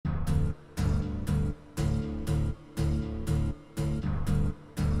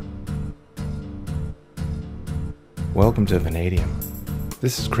Welcome to Vanadium.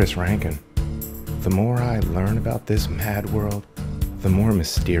 This is Chris Rankin. The more I learn about this mad world, the more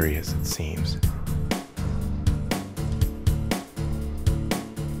mysterious it seems.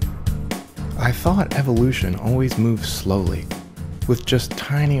 I thought evolution always moved slowly, with just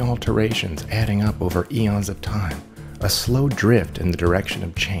tiny alterations adding up over eons of time, a slow drift in the direction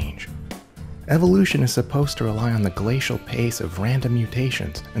of change. Evolution is supposed to rely on the glacial pace of random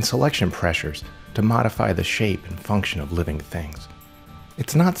mutations and selection pressures to modify the shape and function of living things.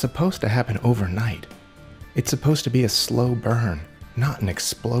 It's not supposed to happen overnight. It's supposed to be a slow burn, not an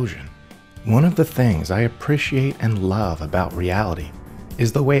explosion. One of the things I appreciate and love about reality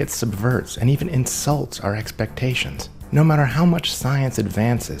is the way it subverts and even insults our expectations. No matter how much science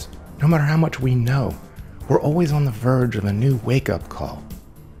advances, no matter how much we know, we're always on the verge of a new wake-up call.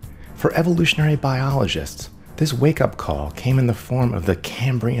 For evolutionary biologists, this wake-up call came in the form of the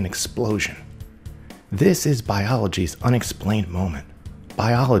Cambrian Explosion. This is biology's unexplained moment,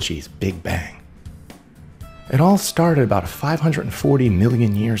 biology's Big Bang. It all started about 540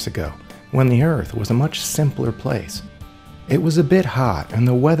 million years ago, when the Earth was a much simpler place. It was a bit hot, and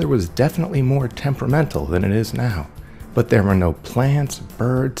the weather was definitely more temperamental than it is now, but there were no plants,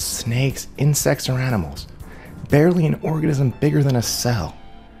 birds, snakes, insects, or animals. Barely an organism bigger than a cell.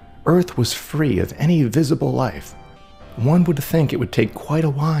 Earth was free of any visible life. One would think it would take quite a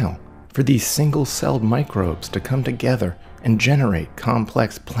while for these single-celled microbes to come together and generate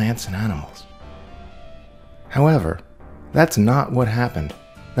complex plants and animals. However, that's not what happened.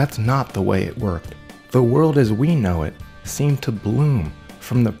 That's not the way it worked. The world as we know it seemed to bloom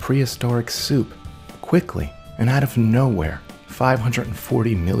from the prehistoric soup, quickly and out of nowhere,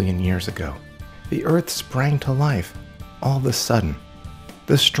 540 million years ago. The Earth sprang to life all of a sudden.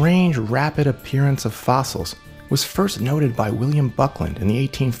 The strange, rapid appearance of fossils was first noted by William Buckland in the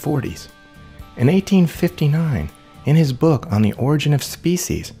 1840s. In 1859, in his book On the Origin of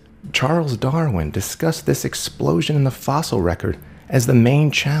Species, Charles Darwin discussed this explosion in the fossil record as the main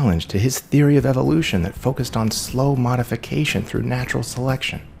challenge to his theory of evolution that focused on slow modification through natural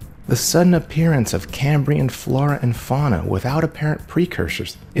selection. The sudden appearance of Cambrian flora and fauna without apparent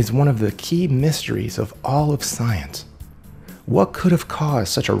precursors is one of the key mysteries of all of science. What could have caused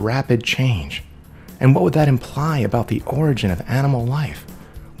such a rapid change? And what would that imply about the origin of animal life?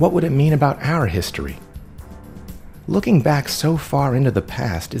 What would it mean about our history? Looking back so far into the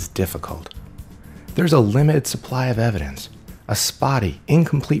past is difficult. There's a limited supply of evidence, a spotty,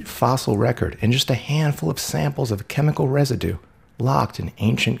 incomplete fossil record, and just a handful of samples of chemical residue locked in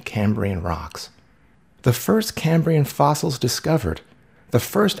ancient Cambrian rocks. The first Cambrian fossils discovered, the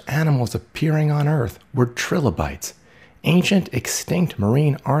first animals appearing on Earth, were trilobites, ancient extinct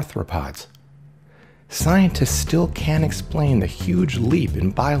marine arthropods. Scientists still can't explain the huge leap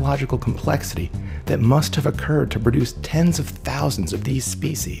in biological complexity that must have occurred to produce tens of thousands of these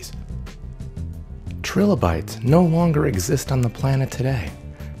species. Trilobites no longer exist on the planet today,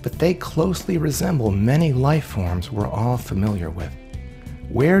 but they closely resemble many life forms we're all familiar with.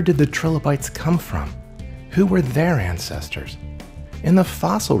 Where did the trilobites come from? Who were their ancestors? In the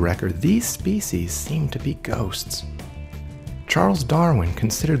fossil record, these species seem to be ghosts. Charles Darwin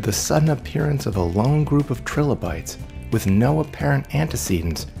considered the sudden appearance of a lone group of trilobites with no apparent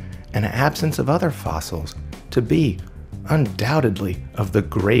antecedents and absence of other fossils to be, undoubtedly, of the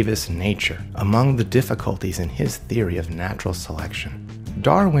gravest nature among the difficulties in his theory of natural selection.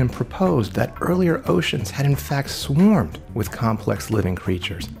 Darwin proposed that earlier oceans had in fact swarmed with complex living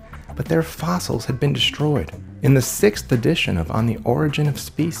creatures, but their fossils had been destroyed. In the 6th edition of On the Origin of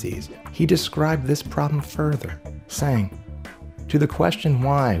Species, he described this problem further, saying, "To the question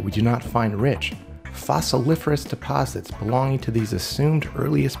why we do not find rich, fossiliferous deposits belonging to these assumed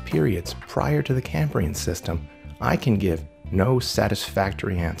earliest periods prior to the Cambrian system, I can give no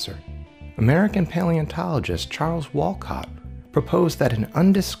satisfactory answer." American paleontologist Charles Walcott proposed that an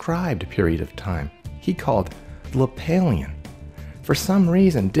undescribed period of time, he called the Lapalian, for some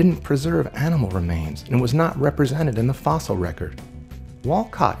reason didn't preserve animal remains and was not represented in the fossil record.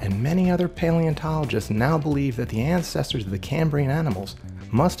 Walcott and many other paleontologists now believe that the ancestors of the Cambrian animals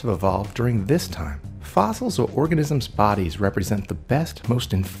must have evolved during this time. Fossils or organisms' bodies represent the best,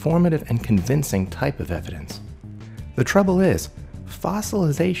 most informative and convincing type of evidence. The trouble is,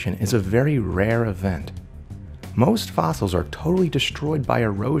 fossilization is a very rare event. Most fossils are totally destroyed by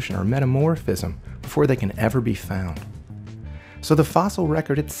erosion or metamorphism before they can ever be found. So the fossil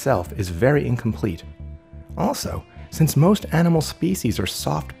record itself is very incomplete. Also, since most animal species are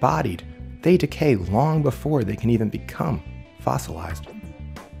soft-bodied, they decay long before they can even become fossilized.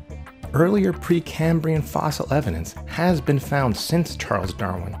 Earlier Precambrian fossil evidence has been found since Charles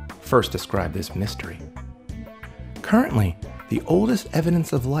Darwin first described this mystery. Currently, the oldest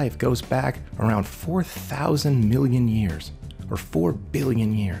evidence of life goes back around 4,000 million years, or 4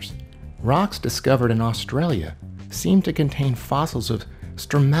 billion years. Rocks discovered in Australia seem to contain fossils of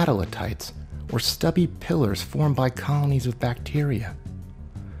stromatolites, or stubby pillars formed by colonies of bacteria.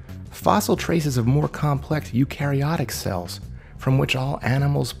 Fossil traces of more complex eukaryotic cells, from which all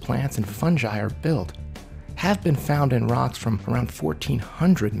animals, plants, and fungi are built, have been found in rocks from around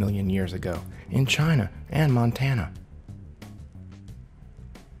 1,400 million years ago in China and Montana.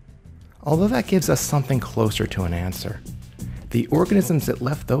 Although that gives us something closer to an answer, the organisms that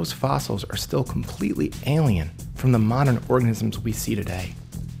left those fossils are still completely alien from the modern organisms we see today.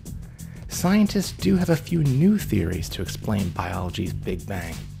 Scientists do have a few new theories to explain biology's Big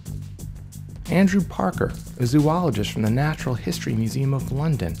Bang. Andrew Parker, a zoologist from the Natural History Museum of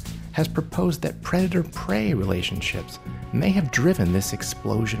London, has proposed that predator-prey relationships may have driven this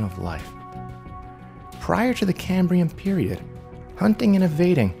explosion of life. Prior to the Cambrian period, hunting and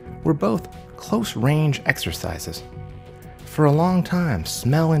evading were both close-range exercises. For a long time,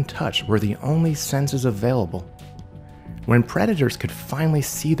 smell and touch were the only senses available. When predators could finally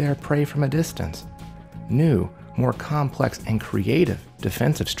see their prey from a distance, new, more complex and creative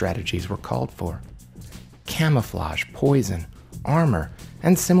defensive strategies were called for. Camouflage, poison, armor,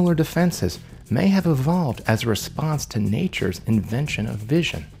 and similar defenses may have evolved as a response to nature's invention of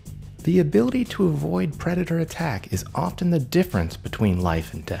vision. The ability to avoid predator attack is often the difference between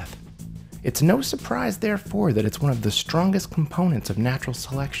life and death. It's no surprise, therefore, that it's one of the strongest components of natural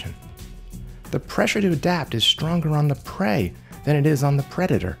selection. The pressure to adapt is stronger on the prey than it is on the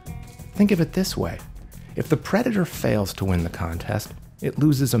predator. Think of it this way. If the predator fails to win the contest, it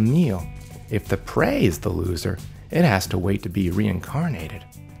loses a meal. If the prey is the loser, it has to wait to be reincarnated.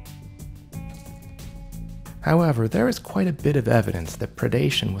 However, there is quite a bit of evidence that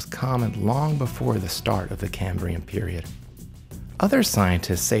predation was common long before the start of the Cambrian period. Other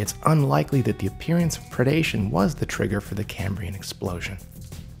scientists say it's unlikely that the appearance of predation was the trigger for the Cambrian explosion.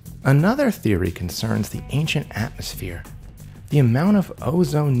 Another theory concerns the ancient atmosphere. The amount of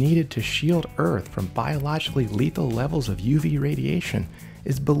ozone needed to shield Earth from biologically lethal levels of UV radiation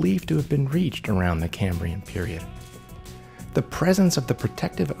is believed to have been reached around the Cambrian period. The presence of the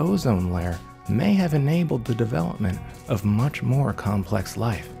protective ozone layer may have enabled the development of much more complex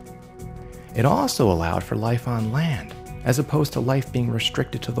life. It also allowed for life on land, as opposed to life being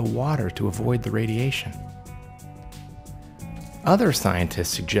restricted to the water to avoid the radiation. Other scientists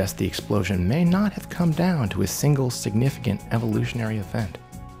suggest the explosion may not have come down to a single significant evolutionary event.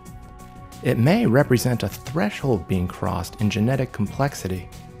 It may represent a threshold being crossed in genetic complexity.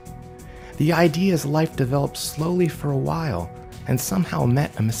 The idea is life developed slowly for a while and somehow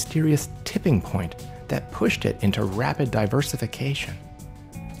met a mysterious tipping point that pushed it into rapid diversification.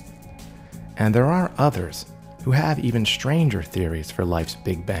 And there are others who have even stranger theories for life's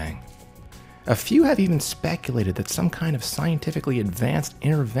Big Bang. A few have even speculated that some kind of scientifically advanced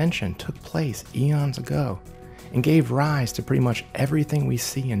intervention took place eons ago and gave rise to pretty much everything we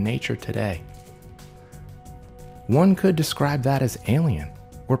see in nature today. One could describe that as alien,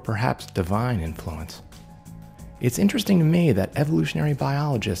 or perhaps divine influence. It's interesting to me that evolutionary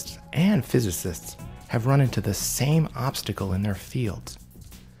biologists and physicists have run into the same obstacle in their fields.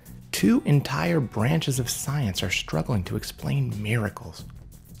 Two entire branches of science are struggling to explain miracles.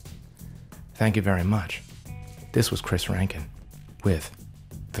 Thank you very much. This was Chris Rankin with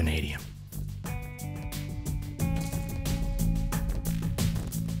Vanadium.